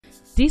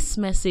This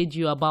message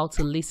you're about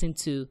to listen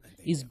to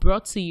is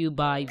brought to you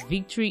by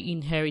Victory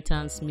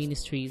Inheritance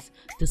Ministries,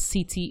 the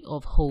City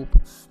of Hope.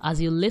 As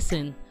you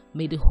listen,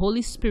 may the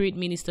Holy Spirit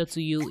minister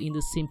to you in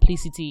the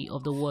simplicity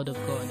of the Word of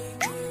God.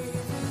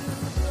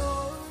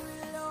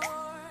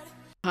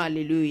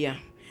 Hallelujah.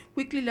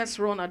 Quickly, let's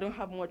run. I don't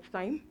have much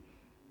time.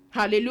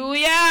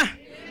 Hallelujah.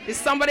 Is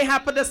somebody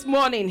happy this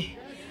morning?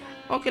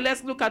 Okay,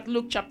 let's look at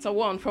Luke chapter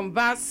 1 from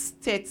verse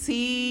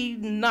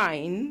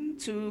 39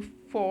 to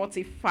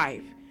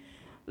 45.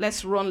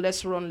 Let's run.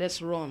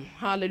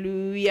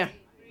 Hallelujah.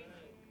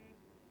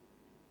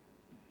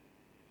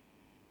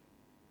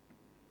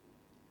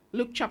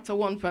 Luke chapter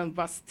 1 from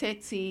verse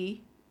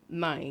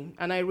 39.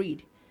 And I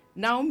read,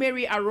 Now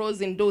Mary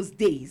arose in those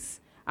days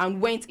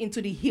and went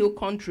into the hill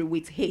country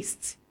with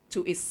haste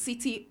to a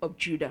city of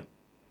Judah,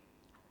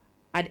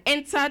 and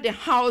entered the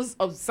house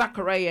of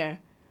Zachariah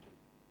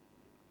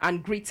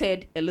and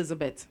greeted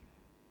Elizabeth.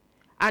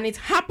 And it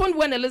happened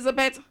when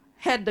Elizabeth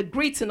heard the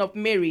greeting of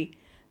Mary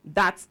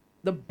that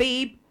the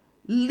babe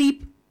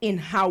leaped in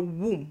her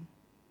womb,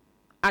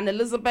 and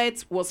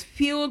Elizabeth was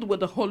filled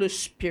with the Holy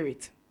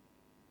Spirit.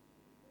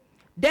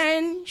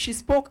 Then she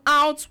spoke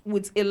out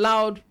with a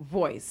loud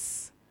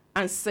voice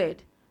and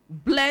said,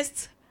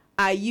 Blessed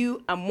are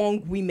you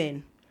among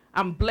women,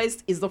 and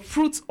blessed is the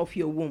fruit of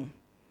your womb.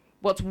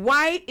 But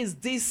why is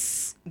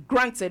this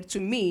granted to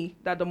me,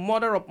 that the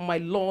mother of my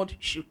Lord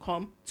should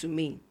come to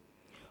me?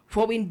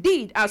 For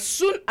indeed, as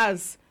soon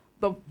as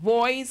the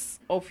voice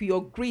of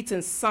your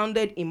greeting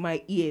sounded in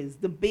my ears,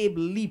 the babe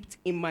leaped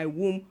in my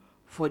womb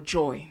for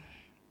joy.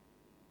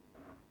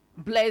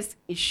 Blessed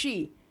is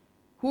she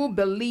who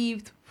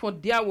believed, for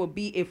there will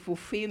be a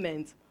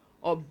fulfillment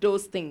of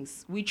those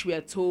things which were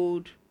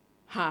told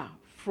her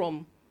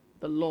from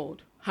the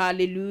Lord.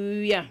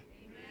 Hallelujah. Amen.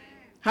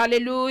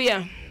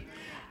 Hallelujah.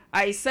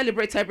 I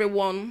celebrate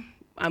everyone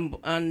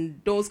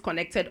and those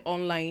connected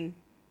online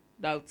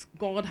that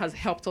God has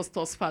helped us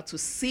thus far to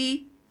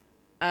see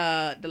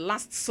the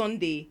last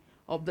Sunday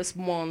of this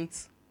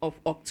month of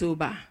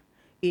October.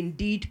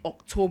 Indeed,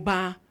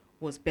 October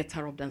was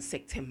better off than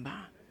September.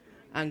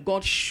 And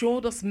God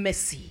showed us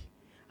mercy,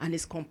 and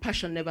his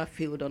compassion never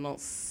failed on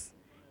us.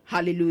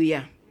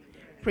 Hallelujah.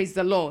 Praise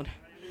the Lord.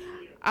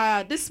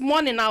 This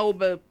morning I will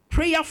be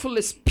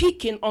prayerfully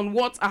speaking on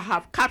what I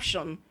have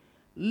captioned,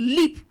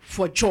 Leap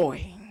for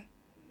Joy.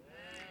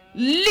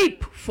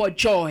 Leap for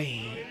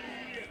joy.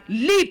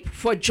 Leap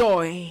for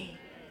joy.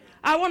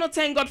 I want to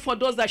thank God for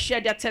those that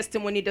shared their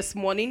testimony this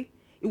morning.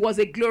 It was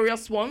a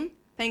glorious one.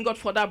 Thank God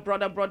for that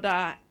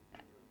brother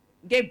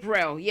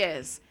Gabriel.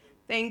 Yes.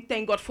 Thank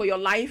God for your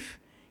life.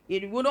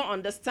 You wouldn't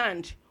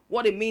understand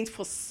what it means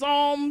for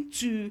some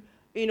to,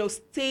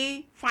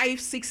 stay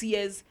 5-6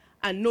 years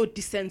and no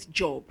decent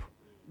job.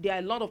 There are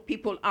a lot of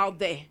people out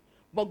there.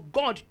 But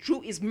God,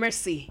 through his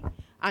mercy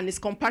and his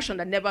compassion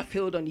that never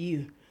failed on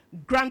you,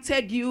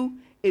 granted you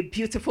a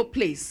beautiful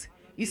place.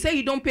 You say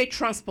you don't pay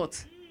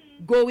transport,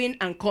 going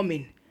and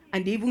coming,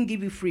 and they even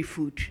give you free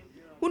food.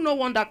 Who no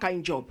want that kind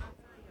of job?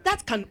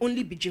 That can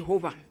only be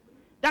Jehovah.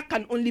 That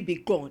can only be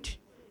God.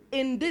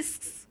 In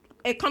this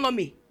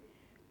economy,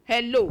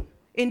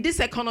 in this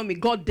economy,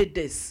 God did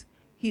this.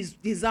 He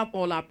deserves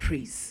all our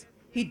praise.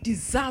 He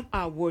deserves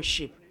our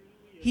worship.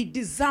 He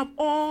deserves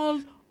all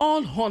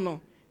honor,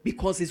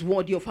 because he's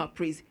worthy of our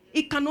praise.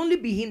 It can only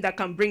be him that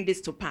can bring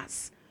this to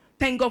pass.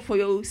 Thank God for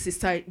your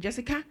sister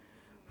Jessica.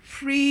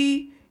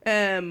 Free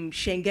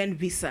Schengen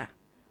visa.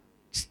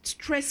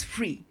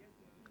 Stress-free.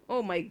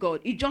 Oh my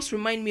God. It just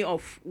reminds me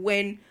of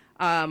when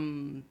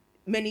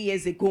many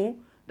years ago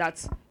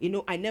that,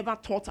 I never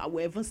thought I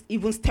would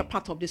even step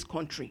out of this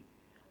country.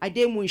 I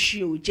didn't want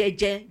you,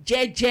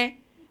 JJ,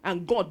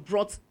 and God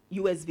brought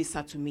US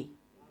visa to me.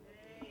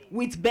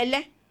 With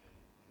Bele.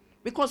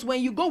 Because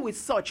when you go with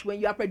such, when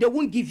you are they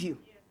won't give you.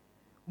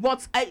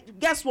 But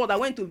guess what? I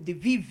went to the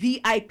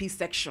VIP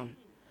section,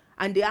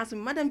 and they asked me,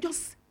 Madam,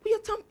 just put your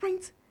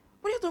thumbprint.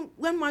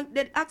 When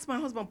they asked my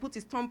husband put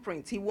his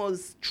thumbprint, he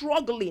was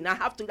struggling.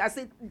 I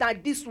said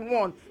that this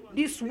one,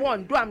 do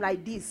I'm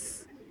like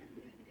this.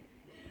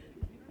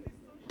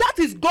 That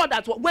is God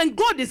at work. When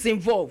God is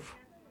involved,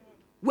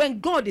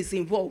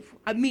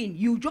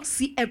 you just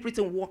see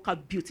everything work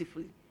out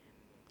beautifully.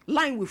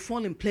 Line will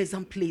fall in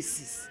pleasant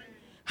places.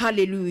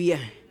 Hallelujah.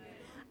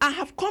 I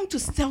have come to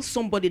tell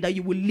somebody that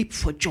you will leap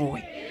for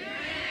joy.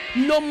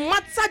 No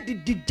matter the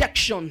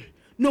dejection,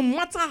 no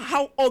matter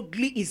how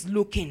ugly it's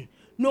looking,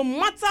 no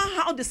matter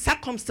how the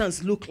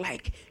circumstance look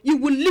like, you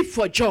will leap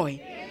for joy.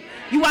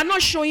 You are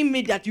not showing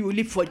me that you will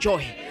leap for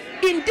joy.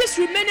 In this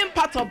remaining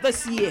part of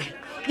this year,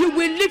 you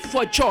will leap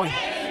for joy.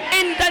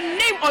 In the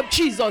name of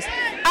Jesus.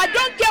 I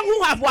don't care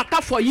who have worked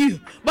out for you,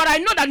 but I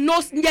know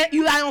that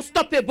you are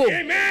unstoppable.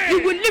 Amen.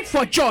 You will live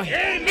for joy.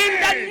 Amen. In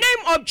the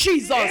name of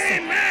Jesus.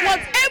 Amen.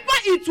 Whatever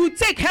it will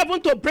take heaven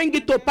to bring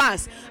it to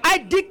pass, I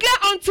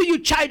declare unto you,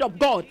 child of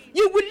God,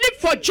 you will live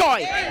for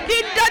joy. Amen.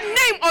 In the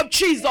name of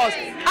Jesus.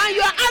 Amen. And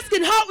you are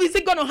asking, how is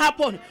it going to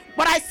happen?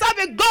 But I serve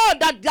a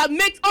God that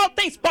makes all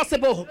things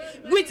possible.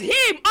 With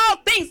him, all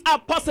things are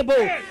possible.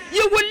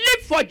 You will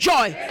live for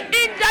joy.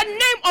 In the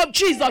name of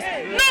Jesus,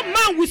 no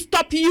man will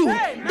stop you.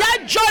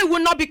 That joy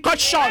will not be cut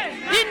short.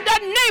 In the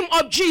name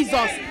of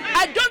Jesus.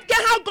 I don't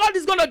care how God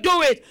is going to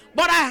do it,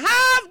 but I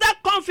have that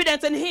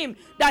confidence in him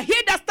that he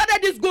that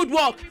started this good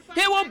work,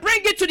 he will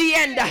bring it to the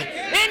end.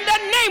 In the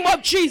name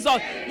of Jesus,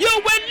 you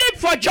will live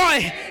for joy.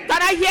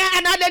 Can I hear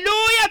an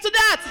hallelujah to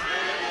that?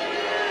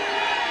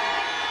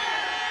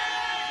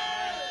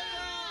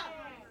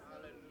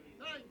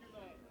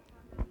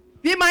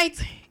 Be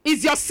might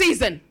is your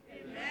season.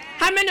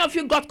 How many of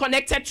you got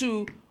connected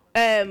to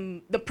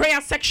the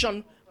prayer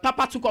section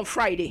Papa took on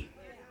Friday?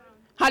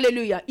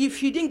 Hallelujah.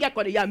 If you didn't get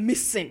connected, you are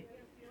missing.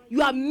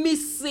 You are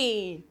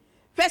missing.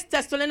 1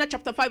 Thessalonians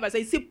chapter 5 verse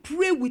 8, it says,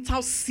 pray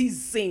without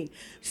ceasing.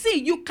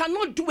 See, you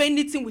cannot do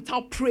anything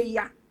without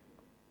prayer.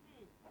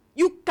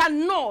 You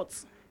cannot.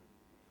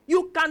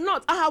 You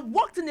cannot. I have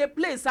walked in a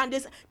place and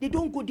they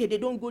don't go there, they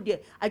don't go there.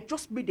 I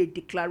just made a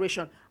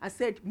declaration. I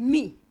said,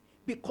 me,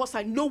 because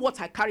I know what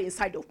I carry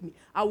inside of me,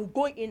 I will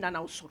go in and I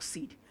will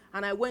succeed.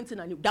 And I went in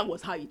and that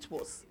was how it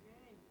was.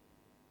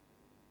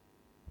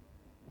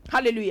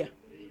 Hallelujah.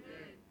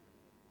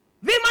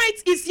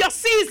 Vimites, it's your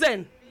season.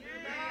 Amen.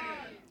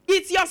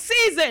 It's your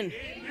season.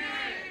 Amen.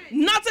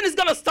 Nothing is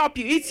going to stop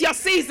you. It's your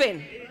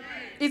season. Amen.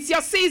 It's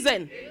your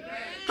season. Amen.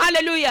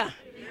 Hallelujah.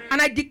 Amen.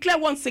 And I declare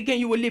once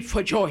again, you will live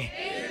for joy.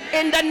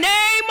 Amen. In the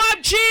name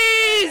of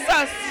Jesus.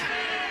 Amen.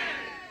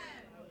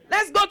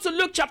 Let's go to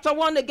Luke chapter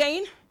 1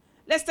 again.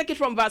 Let's take it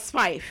from verse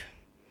 5.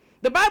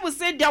 The Bible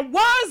said, there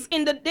was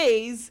in the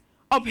days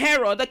of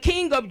Herod, the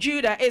king of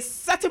Judah, a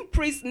certain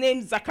priest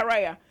named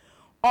Zechariah,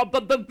 of the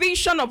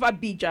division of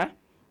Abijah.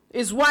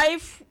 His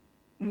wife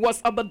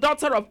was of the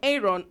daughter of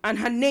Aaron, and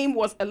her name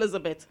was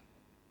Elizabeth.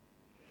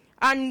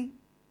 And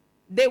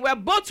they were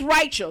both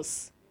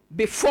righteous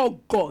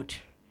before God,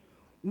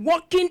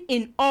 walking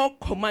in all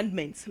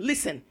commandments,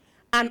 listen,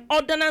 and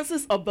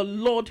ordinances of the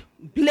Lord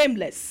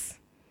blameless.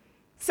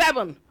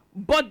 7,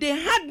 but they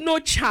had no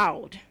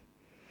child,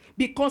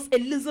 because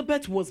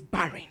Elizabeth was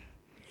barren,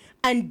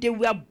 and they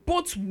were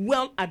both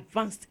well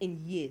advanced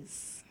in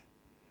years.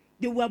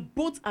 They were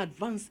both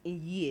advanced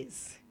in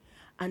years.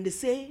 And they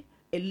say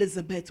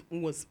Elizabeth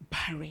was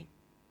barren.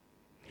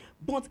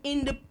 But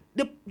in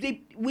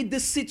with the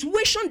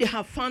situation they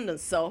have found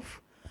themselves,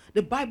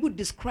 the Bible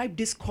described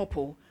this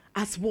couple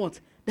as what?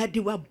 That they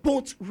were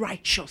both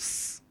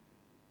righteous.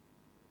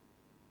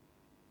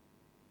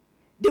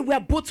 They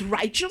were both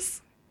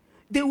righteous.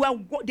 They were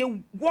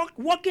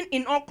walking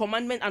in all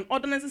commandments and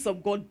ordinances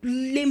of God,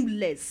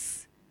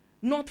 blameless,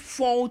 not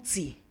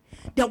faulty.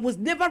 There was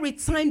never a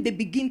time they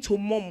begin to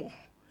murmur.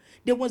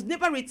 There was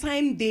never a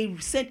time they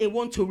said they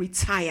want to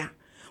retire,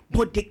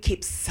 but they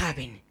kept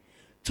serving.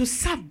 To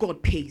serve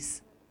God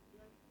pays.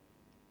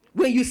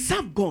 When you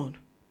serve God,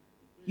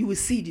 you will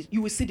see this,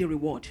 you will see the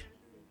reward.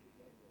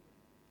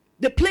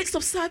 The place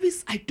of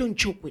service, I don't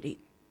joke with it.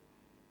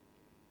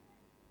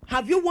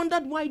 Have you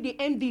wondered why the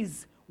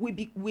MDs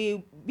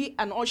will be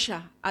an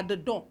usher at the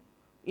door,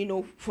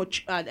 for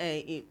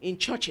in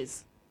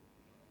churches?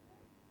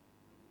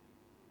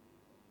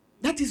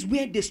 That is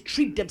where they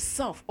strip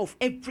themselves of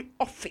every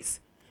office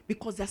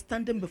because they're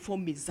standing before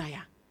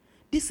Messiah.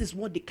 This is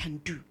what they can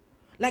do.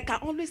 Like I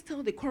always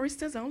tell the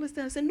choristers, I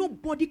say,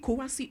 nobody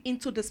coerces you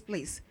into this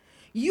place.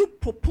 You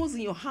propose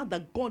in your heart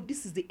that God,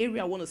 this is the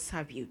area I want to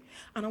serve you,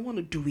 and I want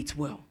to do it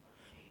well.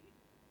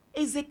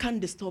 Eze can't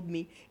disturb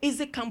me.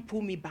 Eze can't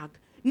pull me back.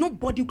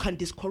 Nobody can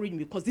discourage me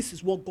because this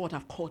is what God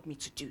have called me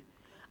to do.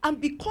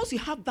 And because you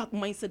have that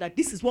mindset that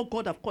this is what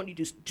God have called you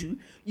to do,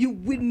 you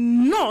will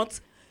not,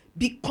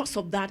 because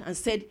of that, and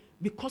said,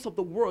 because of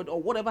the word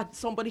or whatever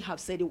somebody have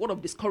said, a word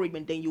of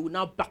discouragement, then you will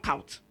now back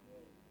out.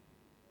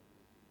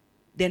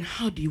 Then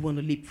how do you want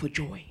to live for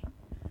joy?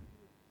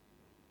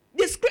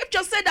 The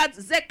scripture said that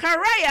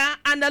Zechariah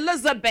and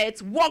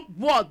Elizabeth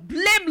walked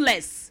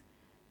blameless.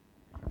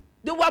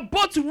 They were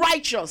both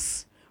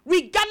righteous.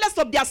 Regardless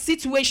of their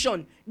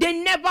situation, they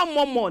never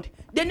murmured.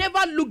 They never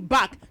looked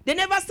back. They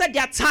never said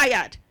they're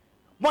tired.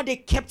 But they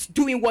kept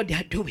doing what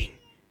they're doing.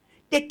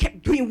 They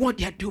kept doing what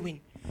they're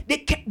doing. They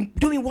kept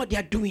doing what they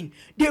are doing.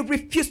 They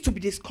refused to be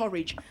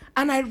discouraged.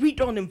 And I read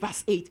on in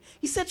verse 8.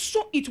 He said,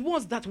 so it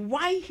was that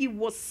while he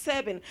was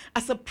serving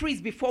as a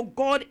priest before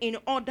God in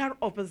order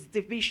of his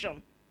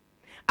division,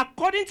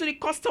 according to the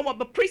custom of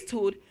the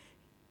priesthood,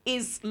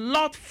 his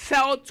lot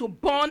fell to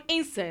burn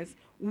incense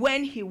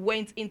when he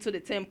went into the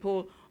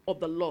temple of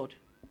the Lord.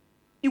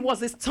 It was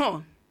his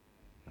turn.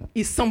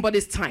 It's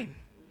somebody's time.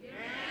 Yeah.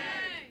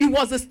 It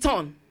was his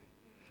turn.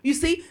 You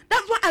see,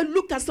 that's why I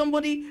looked at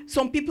somebody,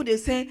 some people, they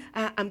say,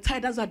 I'm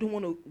tired, that's why I don't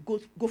want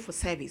to go for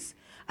service.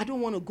 I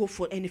don't want to go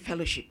for any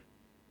fellowship.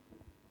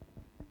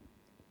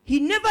 He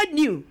never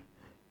knew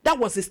that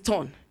was his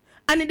turn.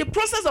 And in the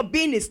process of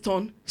being his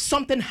turn,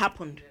 something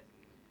happened.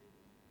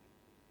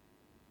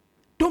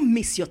 Don't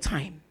miss your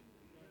time.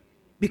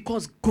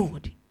 Because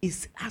God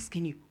is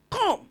asking you,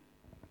 come.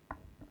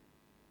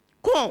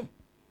 Come.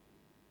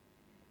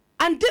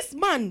 And this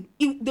man,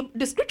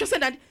 the scripture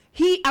said that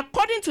he,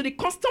 according to the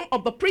custom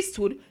of the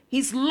priesthood,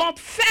 his lot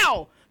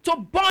fell to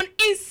burn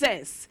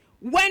incense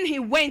when he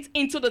went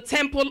into the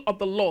temple of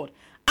the Lord.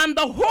 And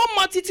the whole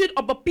multitude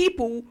of the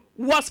people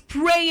was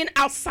praying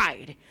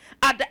outside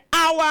at the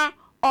hour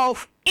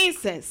of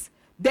incense.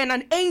 Then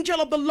an angel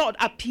of the Lord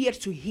appeared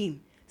to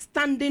him,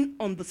 standing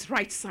on the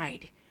right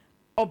side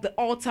of the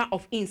altar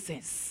of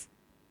incense.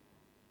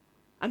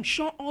 I'm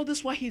sure all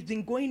this while he's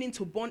been going in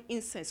to burn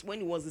incense when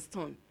it was his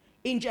turn.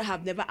 Angel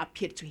have never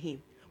appeared to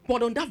him.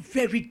 But on that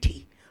very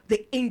day,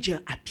 the angel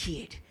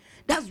appeared.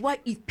 That's why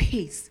it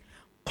pays.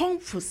 Come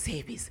for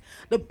service.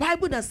 The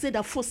Bible that said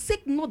that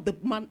forsake not the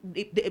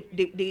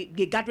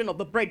gathering of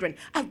the brethren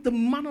as the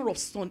manner of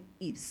son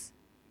is.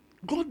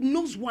 God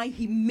knows why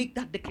he made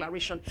that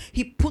declaration.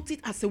 He put it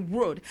as a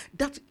word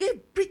that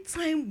every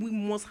time we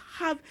must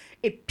have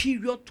a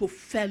period to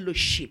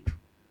fellowship.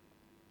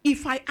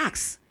 If I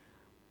ask,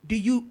 do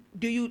you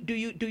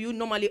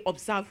normally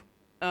observe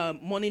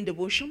morning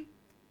devotion?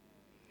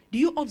 Do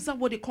you observe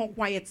what they call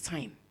quiet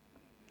time?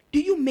 Do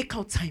you make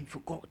out time for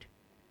God?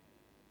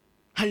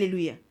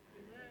 Hallelujah.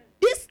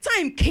 This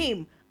time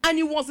came, and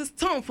it was his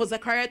turn for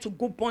Zechariah to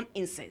go burn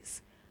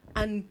incense.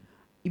 And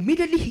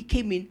immediately he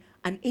came in,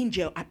 an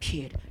angel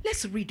appeared.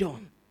 Let's read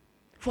on.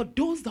 For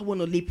those that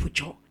want to live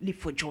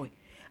for joy.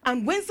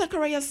 And when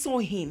Zechariah saw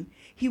him,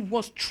 he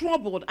was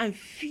troubled, and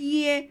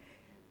fear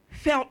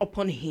fell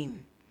upon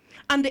him.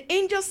 And the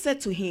angel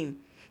said to him,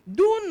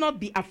 do not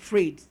be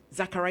afraid,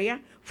 Zechariah,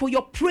 for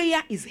your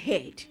prayer is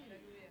heard.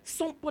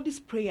 Somebody's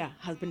prayer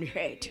has been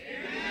heard.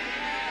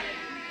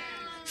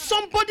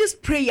 Somebody's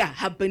prayer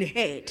has been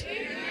heard.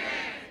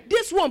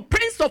 This one,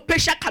 Prince of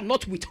Persia,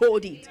 cannot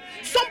withhold it.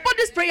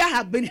 Somebody's prayer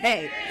has been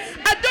heard.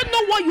 I don't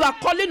know what you are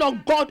calling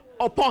on God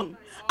upon.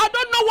 I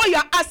don't know what you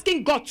are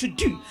asking God to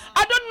do.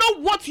 I don't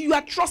know what you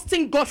are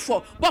trusting God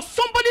for. But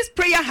somebody's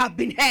prayer has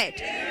been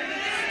heard.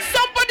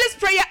 Somebody's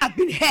prayer has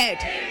been heard.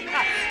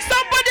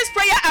 Somebody's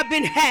prayer has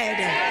been heard.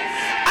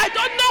 I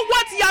don't know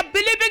what you are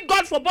believing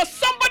God for, but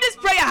somebody's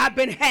prayer has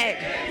been heard.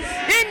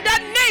 In the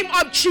name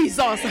of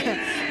Jesus.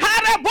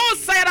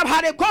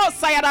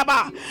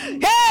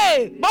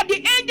 Hey, but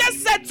the angel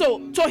said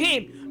to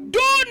him,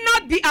 do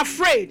not be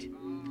afraid.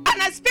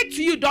 And I speak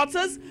to you,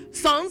 daughters,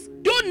 sons,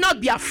 do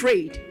not be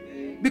afraid,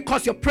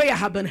 because your prayer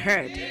has been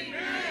heard.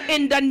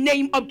 In the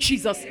name of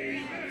Jesus.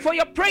 For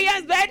your prayer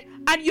is heard,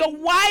 and your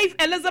wife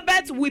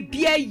Elizabeth will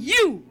bear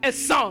you a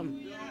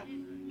son.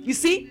 You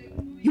see,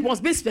 he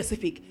was being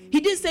specific. He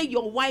didn't say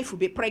your wife will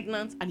be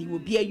pregnant and he will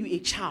bear you a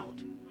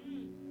child.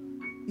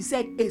 He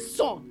said a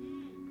son.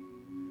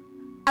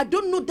 I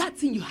don't know that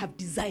thing you have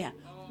desire.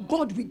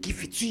 God will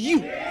give it to you.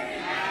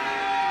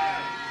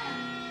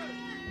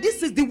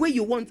 This is the way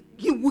you want.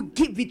 He will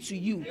give it to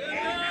you.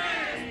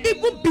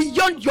 Even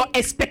beyond your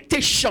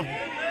expectation.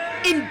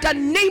 In the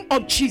name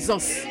of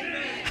Jesus.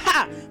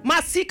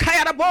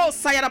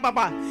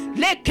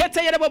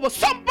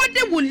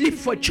 Somebody will live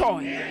for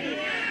joy.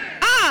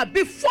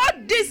 Before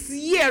this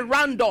year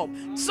round up,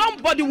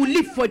 somebody will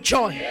live for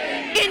joy.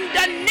 In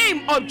the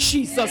name of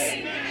Jesus.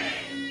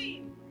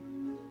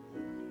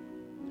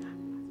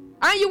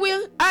 And you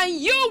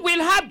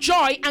will have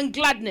joy and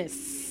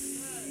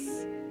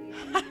gladness.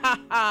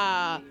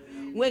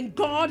 When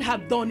God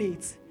have done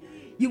it,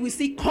 you will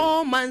see,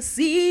 come and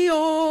see.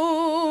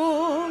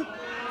 Oh,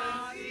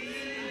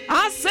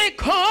 I say,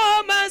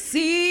 come and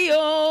see.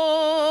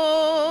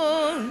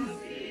 Oh,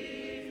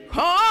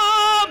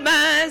 come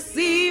and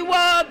see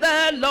what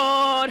the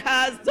Lord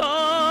has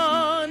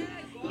done.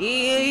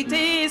 It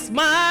is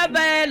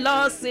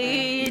marvelous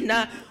in.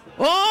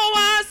 Oh,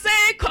 I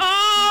say,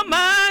 come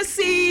and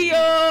see.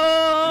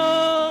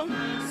 Oh,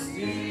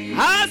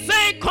 I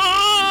say,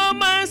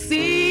 come and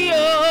see.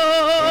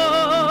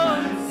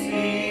 Oh,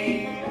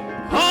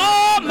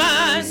 come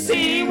and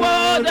see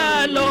what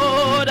the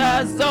Lord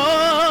has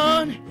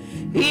done.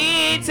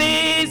 It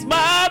is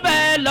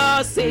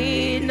marvelous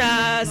in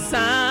a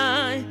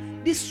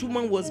sign. This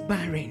woman was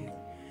barren.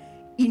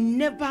 It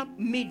never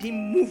made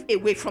him move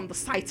away from the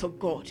sight of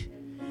God.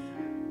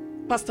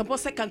 Pastor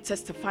Bosse can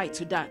testify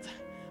to that.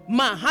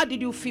 Man, how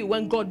did you feel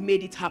when God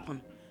made it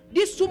happen?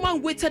 This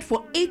woman waited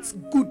for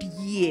 8 good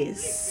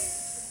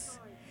years.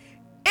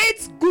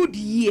 8 good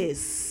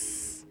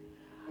years.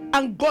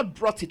 And God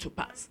brought it to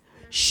pass.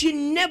 She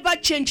never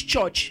changed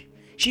church.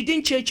 She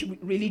didn't change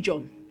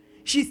religion.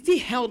 She still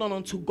held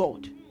on to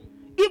God.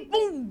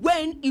 Even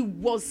when it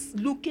was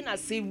looking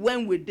as if,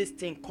 when will this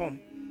thing come?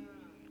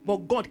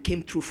 But God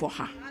came through for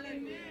her.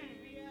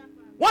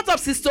 What up,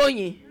 Sister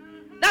Onyi?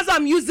 That's why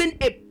I'm using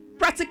a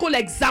practical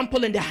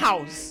example in the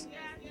house.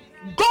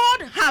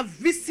 God have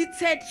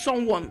visited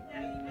someone,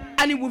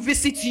 and he will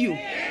visit you.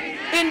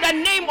 In the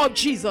name of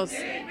Jesus.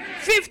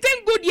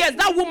 15 good years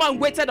that woman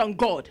waited on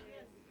God.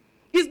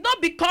 It's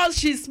not because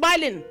she's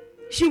smiling.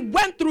 She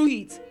went through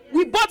it.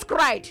 We both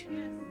cried.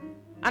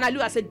 And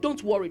I said,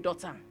 don't worry,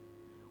 daughter.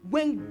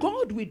 When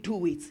God will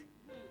do it,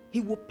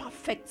 he will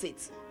perfect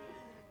it.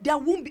 There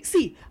won't be.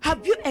 See,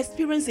 have you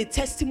experienced a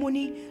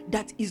testimony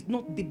that is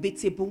not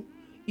debatable,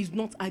 is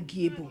not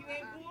arguable?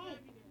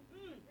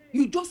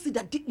 You just see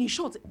that, in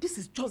short, this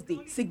is just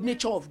the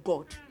signature of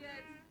God.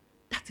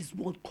 That is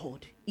what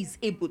God is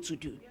able to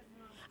do.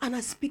 And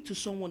I speak to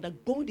someone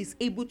that God is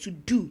able to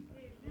do.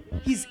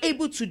 He's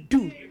able to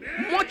do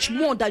much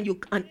more than you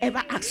can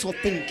ever ask or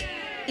think.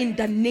 In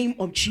the name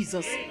of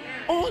Jesus.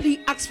 All he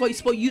asks for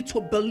is for you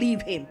to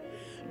believe him.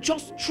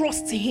 Just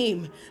trust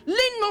him.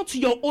 Lean not to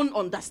your own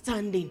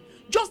understanding.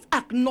 Just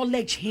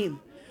acknowledge him.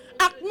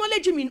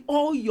 Acknowledge him in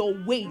all your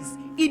ways,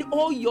 in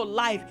all your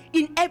life,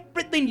 in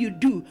everything you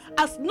do.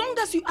 As long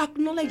as you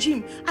acknowledge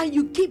him and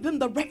you give him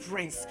the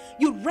reference,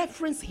 you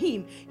reference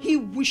him, he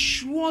will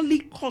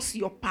surely cause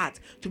your path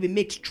to be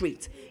made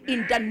straight.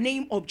 In the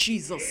name of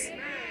Jesus.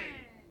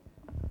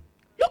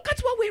 Look at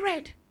what we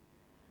read.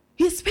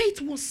 His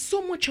faith was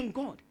so much on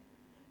God.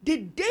 The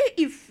day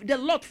if the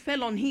Lord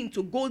fell on him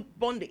to go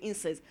burn the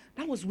incense,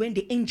 that was when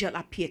the angel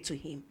appeared to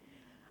him.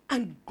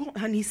 And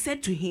he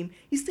said to him,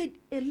 he said,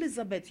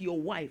 Elizabeth, your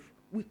wife,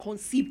 will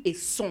conceive a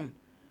son.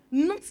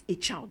 Not a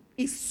child,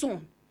 a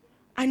son.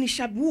 And he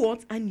shall be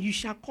what? And you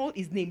shall call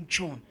his name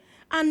John.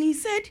 And he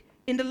said,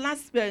 in the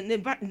last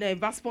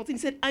verse 14, he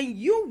said, and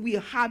you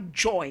will have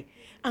joy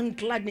and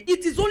gladness.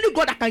 It is only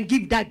God that can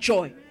give that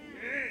joy.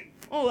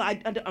 Oh,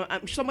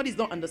 somebody's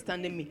not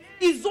understanding me.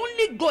 It's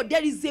only God.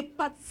 There is a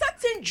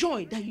certain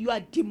joy that you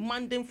are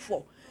demanding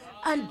for.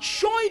 And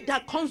joy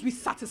that comes with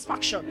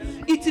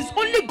satisfaction. It is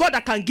only God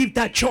that can give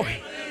that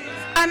joy.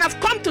 And I've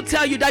come to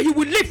tell you that you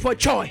will live for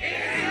joy.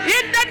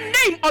 In the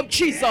name of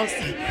Jesus.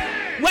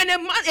 When a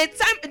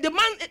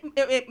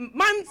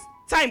man's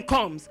time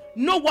comes,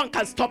 no one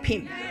can stop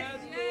him.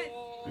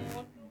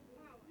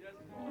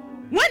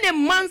 When a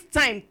man's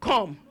time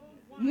comes,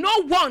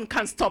 no one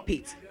can stop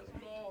it.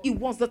 It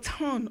was the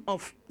turn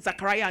of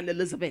Zachariah and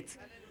Elizabeth.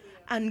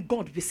 And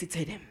God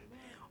visited them.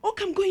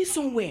 Okay, I'm going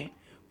somewhere.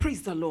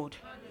 Praise the Lord.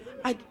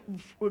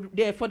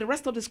 For the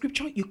rest of the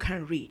scripture, you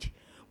can read.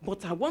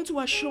 But I want to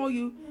assure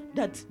you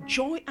that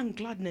joy and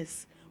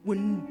gladness will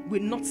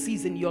not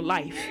cease in your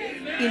life.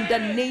 In the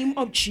name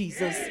of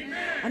Jesus.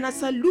 And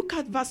as I look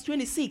at verse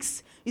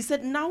 26, he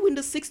said, now in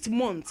the 6th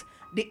month,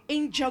 the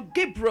angel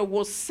Gabriel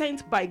was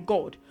sent by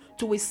God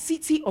to a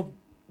city of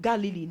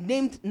Galilee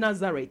named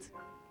Nazareth,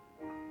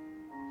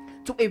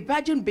 to a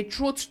virgin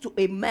betrothed to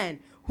a man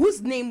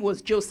whose name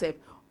was Joseph,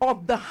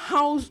 of the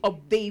house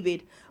of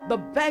David. The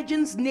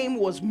virgin's name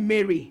was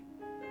Mary.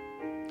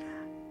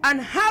 And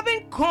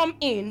having come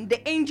in,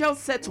 the angel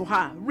said to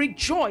her,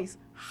 rejoice,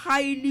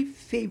 highly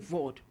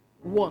favored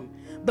one.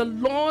 The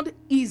Lord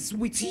is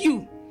with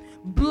you.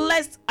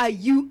 Blessed are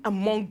you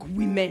among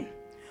women.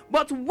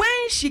 But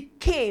when she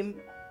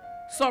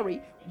saw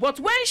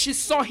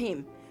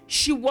him,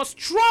 she was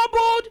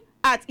troubled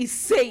at his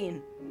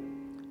saying,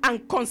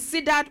 and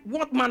considered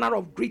what manner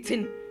of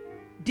greeting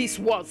this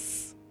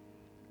was.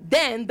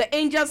 Then the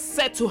angel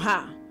said to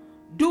her,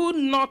 do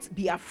not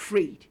be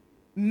afraid,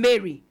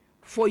 Mary,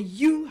 for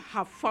you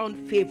have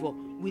found favor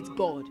with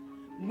God.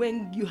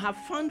 When you have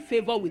found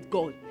favor with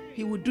God,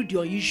 he will do the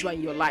unusual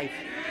in your life.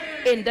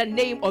 In the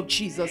name of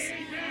Jesus.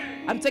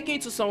 I'm taking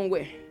you to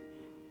somewhere.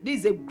 This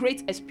is a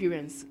great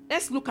experience.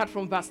 Let's look at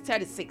from verse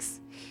 36.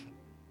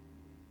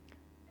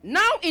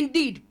 Now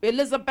indeed,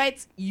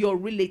 Elizabeth, your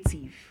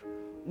relative,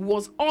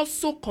 has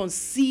also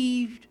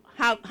conceived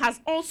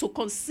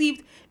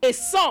a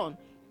son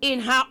in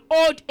her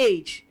old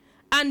age,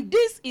 and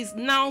this is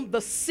now the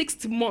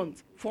 6th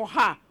month for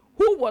her,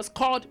 who was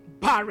called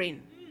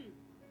barren.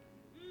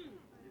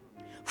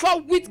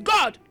 For with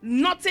God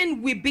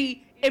nothing will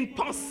be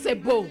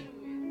impossible.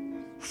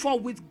 For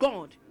with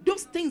God,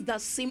 those things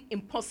that seem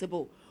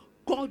impossible,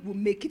 God will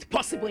make it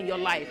possible in your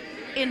life.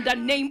 In the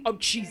name of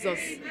Jesus.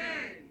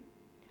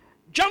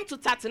 Jump to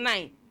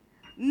 39.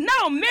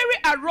 Now Mary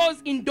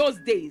arose in those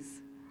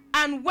days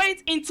and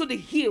went into the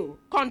hill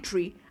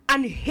country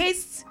and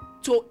hasted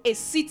to a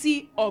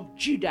city of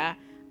Judah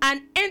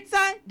and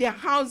entered the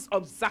house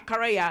of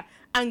Zachariah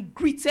and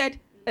greeted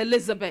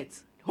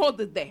Elizabeth.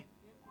 Hold it there.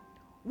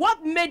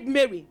 What made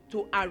Mary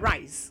to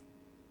arise?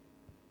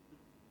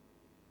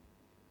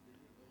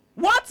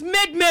 What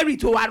made Mary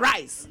to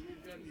arise?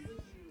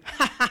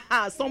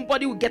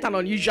 Somebody will get an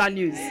unusual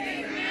news.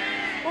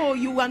 Oh,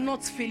 you are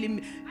not feeling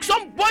me.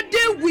 Somebody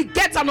will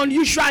get an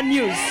unusual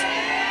news.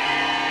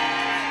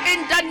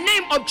 In the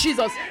name of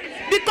Jesus.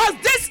 Because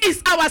this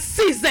is our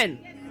season.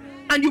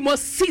 And you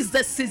must seize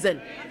this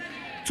season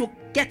to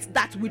get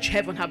that which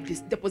heaven have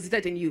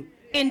deposited in you.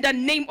 In the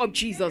name of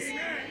Jesus.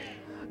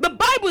 The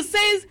Bible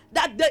says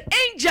that the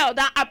angel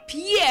that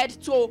appeared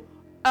to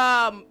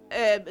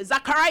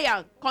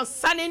Zachariah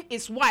concerning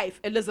his wife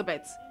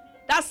Elizabeth,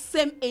 that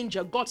same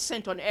angel God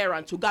sent on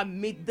errand to God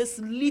meet this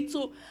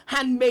little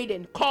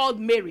handmaiden called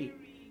Mary.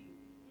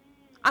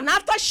 And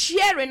after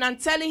sharing and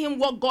telling him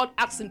what God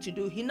asked him to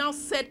do, he now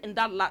said in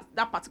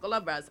that particular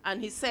verse, and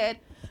he said,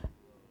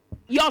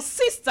 your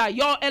sister,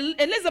 your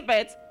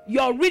Elizabeth,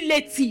 your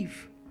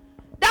relative,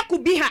 that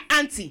could be her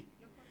auntie,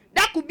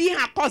 that could be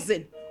her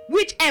cousin,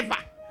 whichever.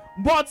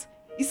 But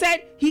he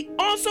said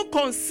has also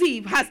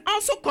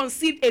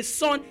conceived a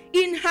son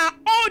in her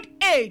old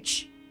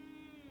age.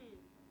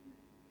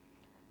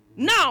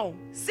 Now,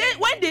 say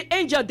when the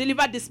angel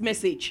delivered this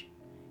message,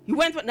 he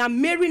went. Now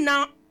Mary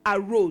now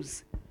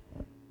arose.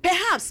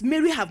 Perhaps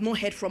Mary have not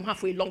heard from her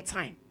for a long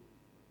time.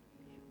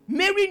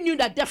 Mary knew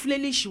that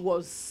definitely she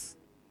was,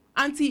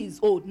 auntie is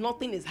old,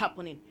 nothing is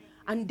happening,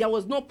 and there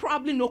was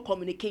probably no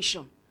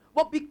communication.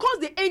 But because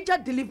the angel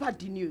delivered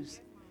the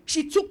news,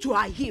 she took to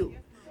her heel.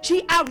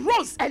 She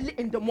arose early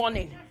in the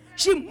morning.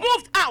 She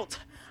moved out.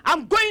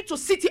 I'm going to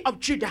city of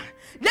Judah.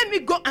 Let me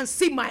go and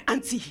see my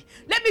auntie.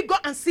 Let me go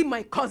and see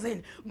my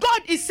cousin.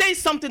 God is saying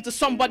something to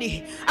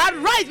somebody.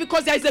 Arise,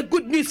 because there is a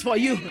good news for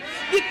you.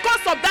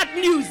 Because of that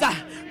news,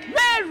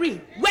 Mary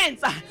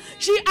went.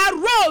 She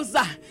arose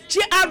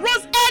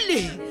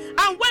early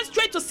and went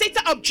straight to city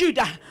of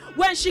Judah.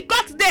 When she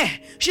got there,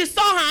 she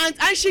saw her aunt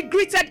and she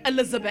greeted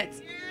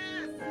Elizabeth.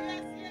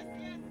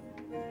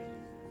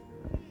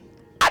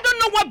 I don't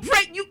know what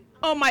break you.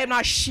 Oh my God,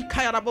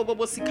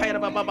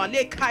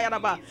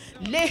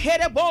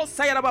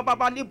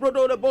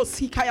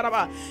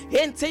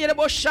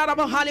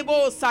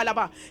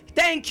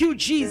 thank you,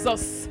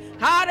 Jesus.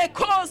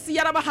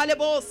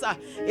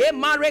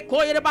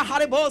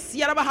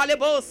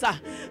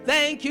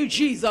 Thank you,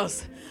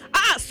 Jesus.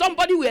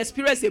 Somebody will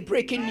experience a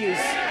breaking news.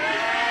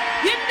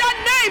 In the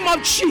name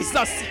of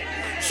Jesus.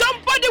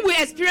 Somebody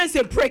will experience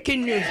a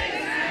breaking news.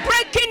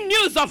 Breaking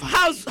news of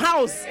house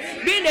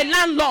being a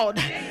landlord.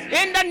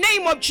 In the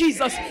name of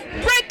Jesus.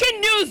 Breaking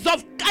news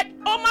of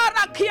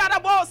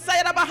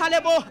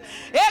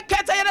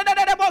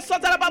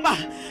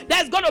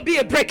there's going to be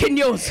a breaking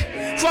news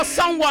for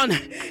someone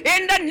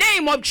in the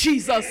name of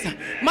Jesus.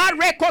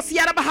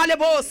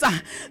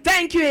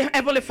 Thank you,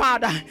 Heavenly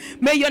Father.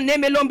 May your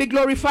name alone be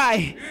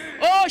glorified.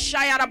 Oh,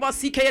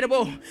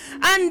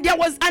 and there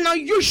was an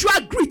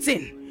unusual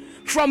greeting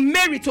from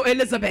Mary to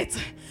Elizabeth.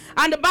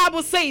 And the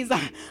Bible says,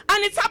 and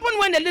it happened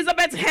when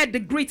Elizabeth heard the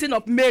greeting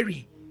of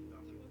Mary,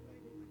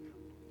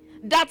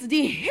 that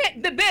the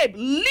babe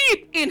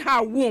leaped in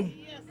her womb.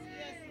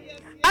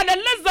 And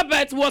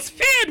Elizabeth was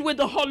filled with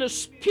the Holy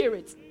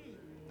Spirit.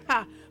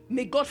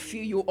 May God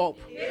fill you up.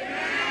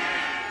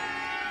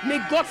 May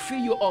God fill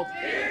you up.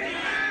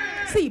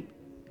 See,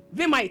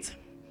 Vimite,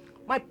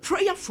 my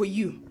prayer for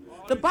you,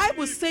 the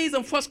Bible says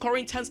in 1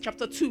 Corinthians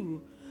chapter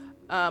 2,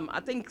 I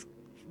think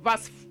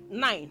verse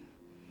 9,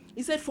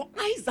 it said, for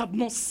eyes have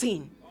not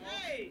seen,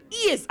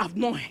 ears have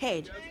not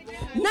heard,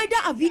 neither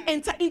have he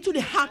entered into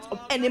the heart of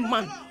any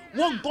man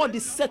what God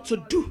is said to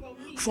do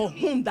for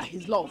whom that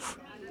is love.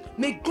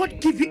 May God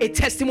give you a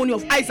testimony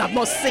of eyes have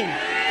not seen.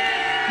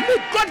 May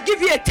God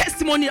give you a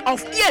testimony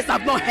of ears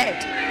have not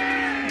heard.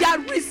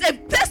 There is a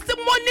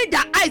testimony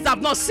that eyes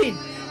have not seen.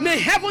 May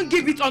heaven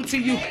give it unto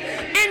you.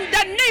 In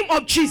the name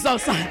of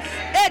Jesus.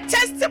 A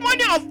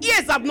testimony of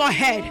ears have not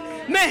heard.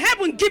 May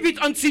heaven give it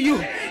unto you.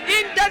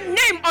 In the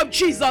name of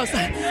Jesus.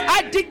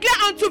 I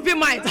declare unto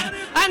Vimite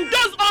and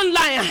those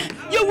online,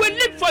 you will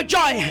live for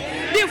joy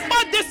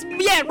before this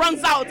year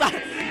runs out.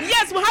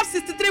 Yes, we have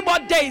 63 more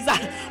days,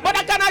 but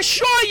I can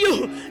assure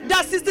you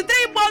that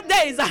 63 more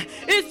days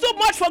is too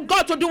much for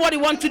God to do what he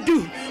wants to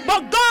do.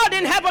 But God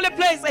in heavenly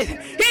places,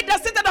 he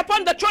that sitteth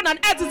upon the throne and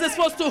earth is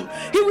disposed to,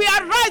 he will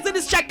arise in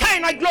his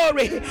Shekinah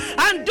glory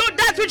and do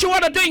that which you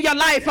want to do in your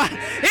life.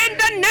 In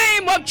the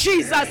name of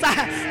Jesus,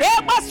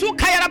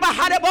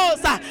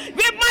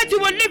 we might you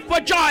will live for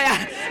joy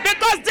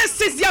because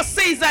this is your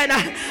season.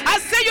 I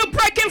see you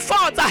breaking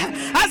forth.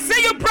 I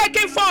see you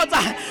breaking forth.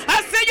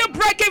 I see you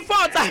breaking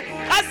forth.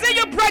 I see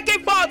you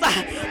breaking forth,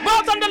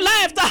 both on the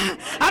left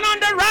and on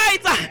the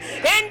right.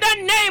 In the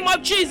name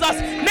of Jesus,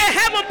 may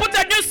heaven put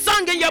a new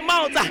song in your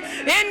mouth.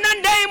 In the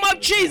name of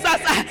Jesus,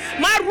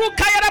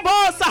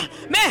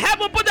 may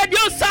heaven put a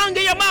new song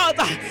in your mouth.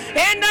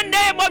 In the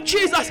name of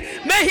Jesus,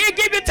 may he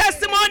give you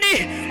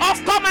testimony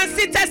of come and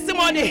see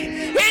testimony.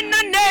 In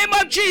the name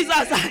of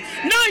Jesus,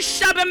 none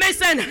shall be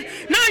missing,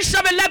 none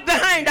shall be left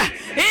behind.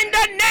 In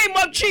the name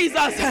of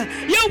Jesus,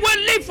 you will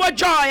live for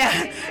joy.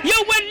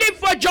 You will live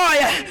for joy.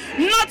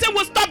 Nothing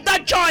will stop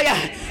that joy.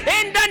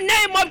 In the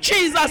name of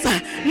Jesus,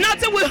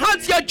 nothing will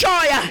hurt your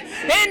joy.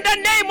 In the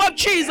name of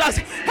Jesus,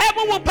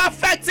 heaven will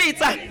perfect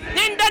it.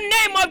 In the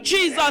name of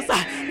Jesus,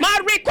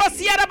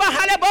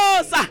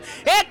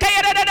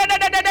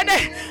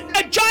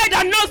 a joy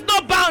that knows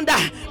no bound,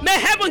 may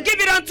heaven give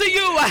it unto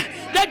you.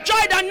 The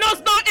joy that knows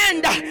no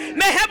end,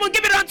 may heaven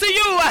give it unto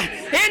you.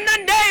 In the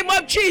name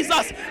of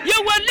Jesus, you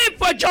will live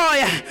for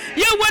joy.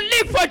 You will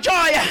live for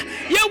joy.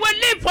 You will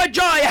live for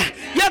joy.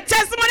 Your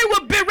testimony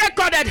will be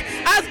recorded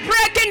as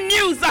breaking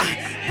news.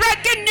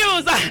 Breaking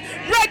news.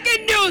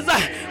 Breaking news.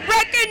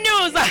 Breaking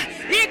news.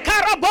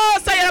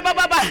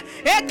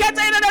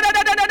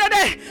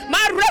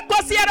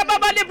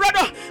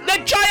 The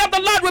joy of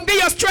the Lord will be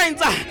your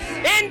strength.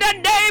 In the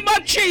name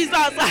of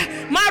Jesus.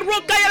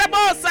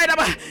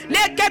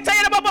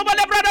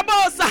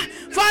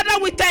 Father,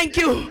 we thank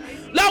you.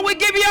 Lord, we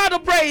give you all the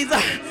praise.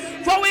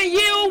 For in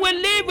you we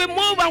live, we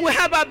move, and we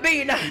have our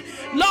being.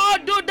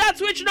 Lord, do that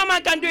which no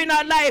man can do in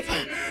our life.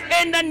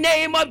 In the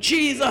name of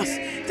Jesus.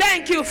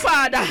 Thank you,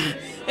 Father.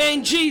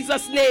 In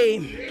Jesus'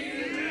 name.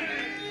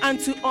 And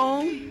to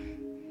all,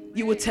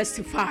 you will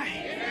testify.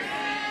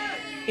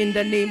 In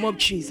the name of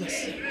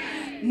Jesus.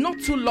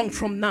 Not too long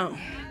from now,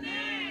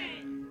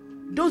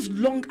 those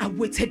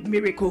long-awaited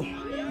miracle,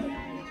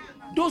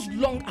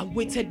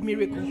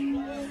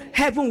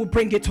 heaven will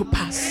bring it to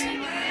pass.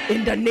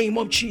 In the name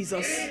of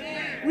Jesus.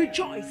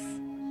 Rejoice.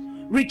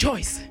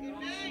 Rejoice.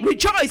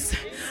 Rejoice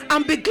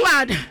and be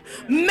glad.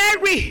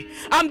 Marry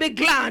and be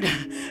glad.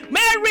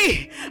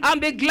 Marry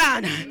and be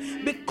glad,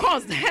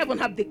 because the heaven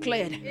have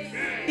declared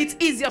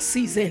it is your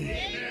season,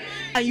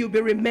 and you'll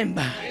be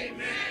remembered.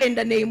 In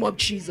the name of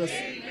Jesus.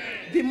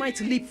 They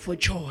might leap for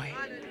joy.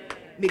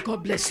 May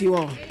God bless you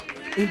all.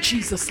 In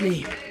Jesus'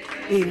 name.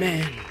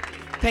 Amen.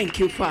 Thank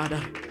you,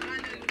 Father.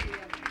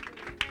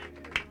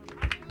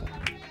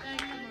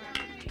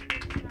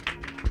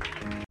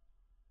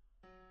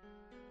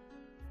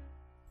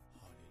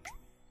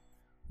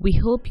 We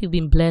hope you've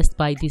been blessed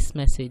by this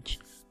message.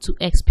 To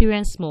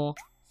experience more,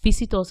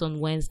 visit us on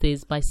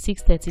Wednesdays by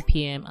 6:30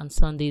 p.m. and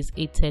Sundays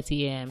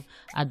 8:30 a.m.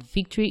 at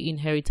Victory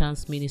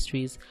Inheritance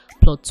Ministries,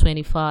 Plot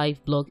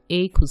 25, Block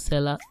A,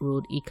 Kusela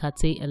Road,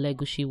 Ikate,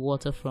 Elegushi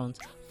Waterfront,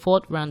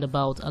 4th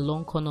Roundabout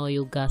along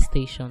Konoyo Gas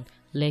Station,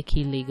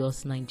 Lekki,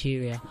 Lagos,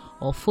 Nigeria.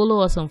 Or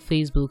follow us on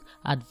Facebook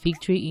at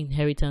Victory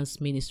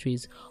Inheritance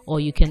Ministries, or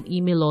you can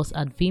email us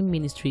at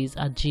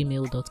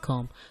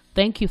vimministries@gmail.com.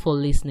 Thank you for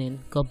listening.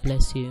 God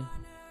bless you.